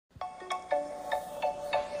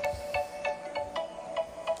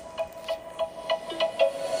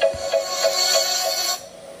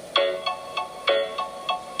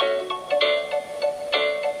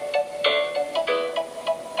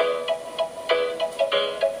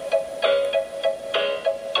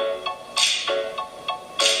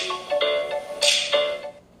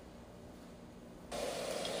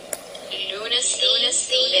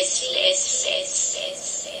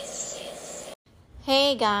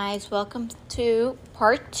guys, welcome to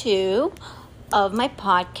part 2 of my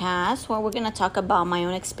podcast where we're going to talk about my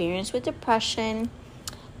own experience with depression.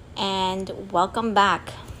 And welcome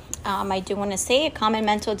back. I do want to say a common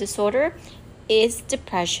mental disorder is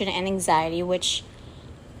depression and anxiety, which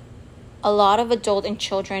a lot of adults and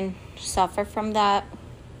children suffer from that.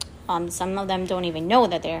 Some of them don't even know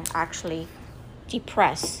that they're actually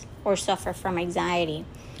depressed or suffer from anxiety.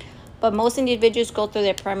 But most individuals go through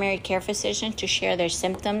their primary care physician to share their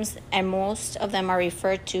symptoms, and most of them are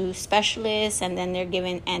referred to specialists, and then they're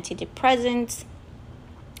given antidepressants.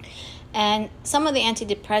 And some of the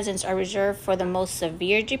antidepressants are reserved for the most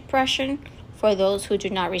severe depression, for those who do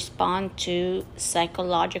not respond to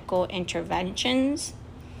psychological interventions.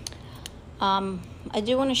 I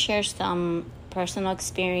do want to share some personal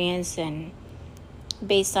experience, and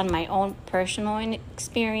based on my own personal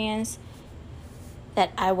experience that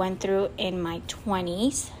I went through in my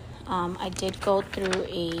 20s. I did go through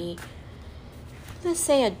a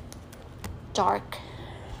dark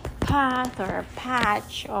path or a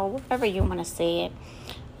patch or whatever you want to say it.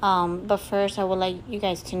 But first, I would like you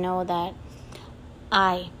guys to know that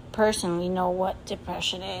I personally know what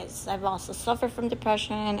depression is. I've also suffered from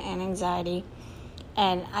depression and anxiety,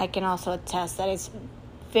 and I can also attest that it's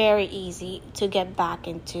very easy to get back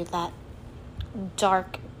into that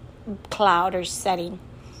dark cloud or setting,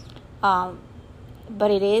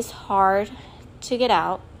 but it is hard to get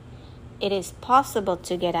out. It is possible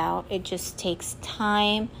to get out. It just takes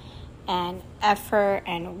time and effort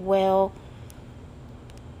and will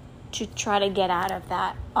to try to get out of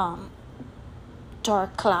that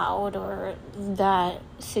dark cloud or that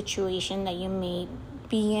situation that you may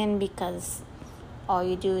be in, because all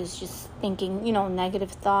you do is just thinking,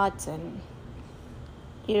 negative thoughts, and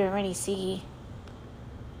you don't really see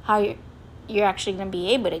how you're actually going to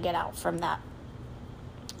be able to get out from that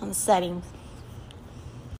setting.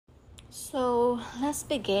 So let's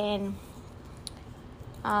begin.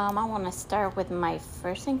 I want to start with my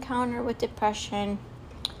first encounter with depression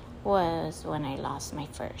was when I lost my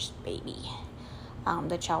first baby.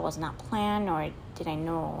 The child was not planned, or did I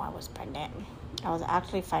know I was pregnant. I was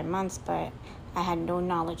actually 5 months, but I had no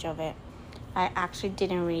knowledge of it. I actually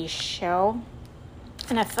didn't really show.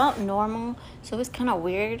 And I felt normal, so it was kind of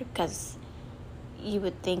weird, because you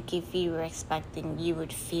would think if you were expecting, you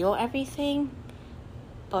would feel everything,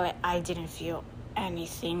 but I didn't feel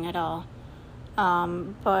anything at all.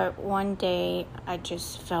 But one day, I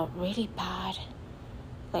just felt really bad,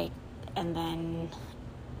 and then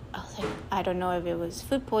I was like, I don't know if it was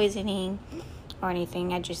food poisoning or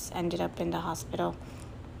anything. I just ended up in the hospital.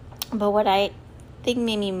 But what I think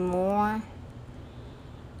made me more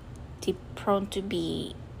prone to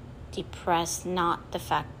be depressed, not the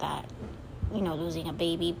fact that losing a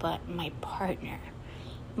baby, but my partner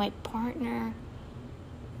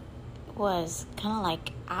was kind of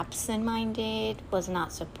like absent-minded, was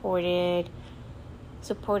not supportive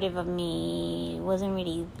of me, wasn't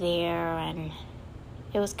really there, and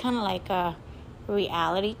it was kind of like a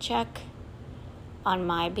reality check on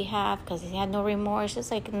my behalf, because he had no remorse. It's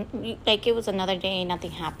like it was another day, nothing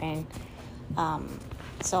happened.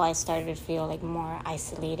 So I started to feel more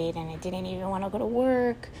isolated, and I didn't even want to go to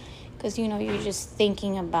work, because you're just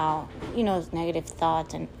thinking about those negative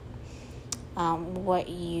thoughts and what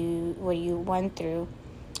you went through.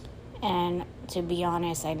 And to be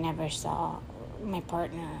honest, I never saw my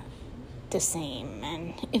partner the same,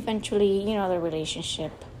 and eventually the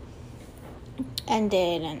relationship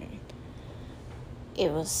ended, and I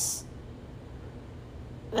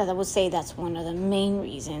would say that's one of the main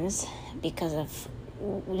reasons, because of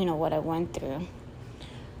what I went through.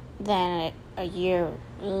 Then a year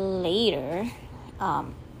later,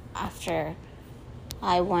 after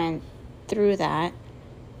I went through that,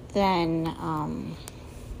 then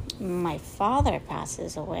my father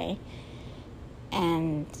passes away,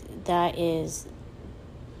 and that is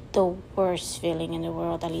the worst feeling in the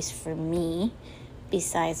world, at least for me,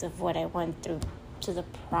 besides of what I went through to the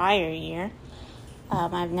prior year.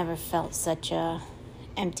 I've never felt such a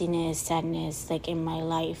emptiness, sadness in my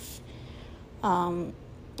life.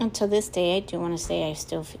 Until this day, I do want to say I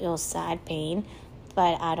still feel sad pain,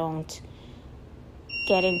 but I don't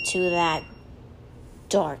get into that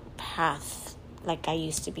dark path like I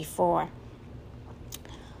used to before.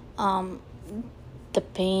 The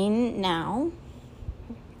pain now,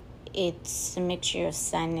 it's a mixture of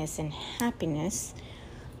sadness and happiness.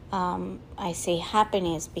 I say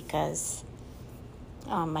happiness because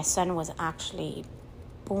my son was actually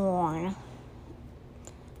born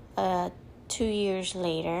 2 years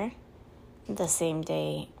later, the same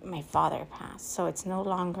day my father passed. So it's no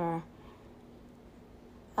longer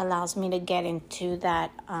allows me to get into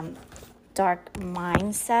that dark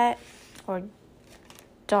mindset or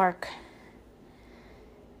dark,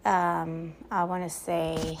 I want to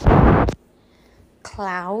say,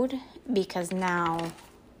 cloud, because now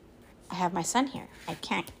I have my son here. I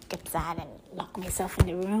can't get sad and lock myself in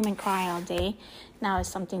the room and cry all day. Now it's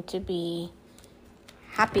something to be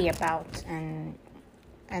happy about and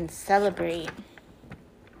celebrate.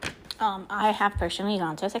 I have personally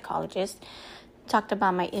gone to a psychologist, talked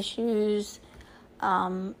about my issues.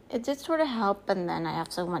 It did sort of help, and then I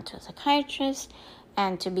also went to a psychiatrist.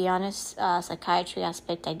 And to be honest, psychiatry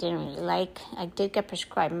aspect I didn't really like. I did get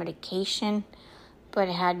prescribed medication, but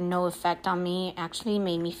it had no effect on me. It actually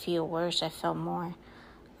made me feel worse. I felt more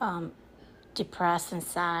depressed and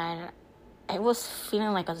sad. I was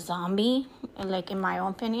feeling like a zombie, like in my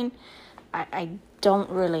own opinion. I don't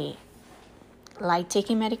really like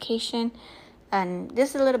taking medication. And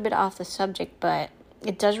this is a little bit off the subject, but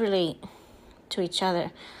it does relate to each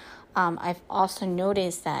other. I've also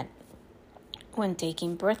noticed that when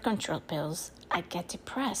taking birth control pills, I get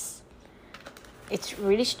depressed. It's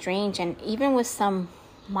really strange. And even with some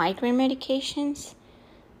migraine medications,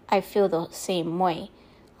 I feel the same way.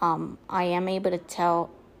 I am able to tell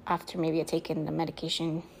after maybe I've taken the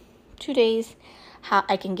medication 2 days, how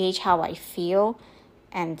I can gauge how I feel.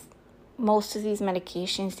 And most of these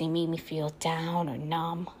medications, they make me feel down or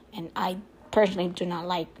numb. And I personally do not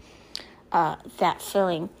like that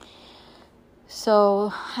feeling. So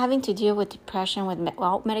having to deal with depression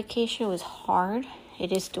without medication was hard.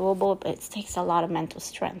 It is doable, but it takes a lot of mental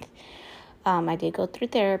strength. I did go through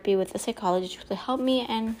therapy with a psychologist to help me,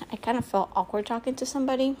 and I kind of felt awkward talking to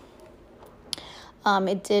somebody.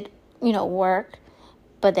 It did, work,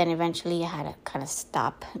 but then eventually I had to kind of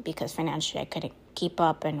stop because financially I couldn't keep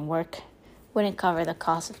up, and work wouldn't cover the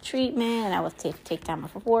cost of treatment, and I would take time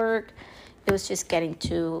off of work. It was just getting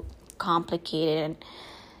too complicated,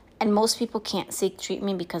 and most people can't seek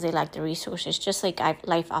treatment because they lack the resources, just like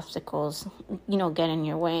life obstacles, get in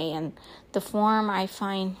your way. And the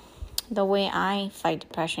way I fight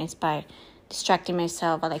depression is by distracting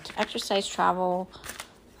myself. I like to exercise, travel,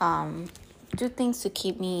 do things to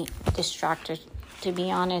keep me distracted, to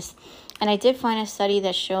be honest. And I did find a study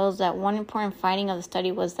that shows that one important finding of the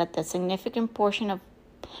study was that the significant proportion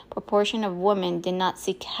of women did not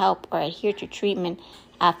seek help or adhere to treatment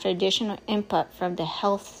after additional input from the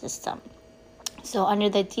health system. So under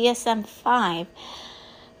the DSM-5,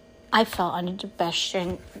 I fell under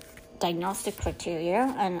depression diagnostic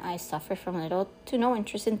criteria, and I suffered from little to no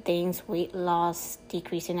interest in things, weight loss,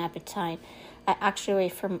 decrease in appetite. I actually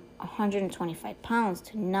weighed from 125 pounds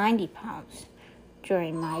to 90 pounds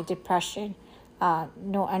during my depression.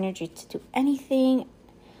 No energy to do anything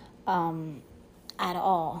at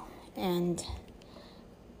all. And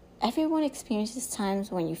everyone experiences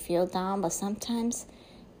times when you feel down, but sometimes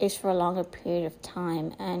it's for a longer period of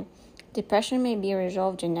time. And depression may be a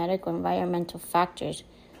result of genetic or environmental factors,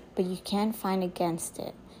 but you can't fight against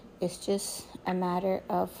it. It's just a matter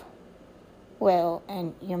of will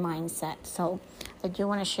and your mindset. So I do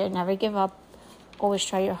want to share, never give up. Always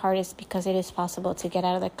try your hardest, because it is possible to get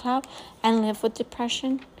out of the cloud and live with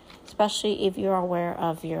depression, especially if you're aware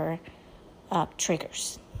of your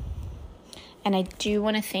triggers. And I do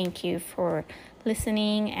want to thank you for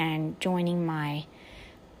listening and joining my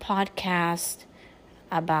podcast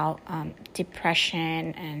about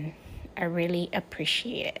depression, and I really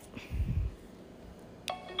appreciate it.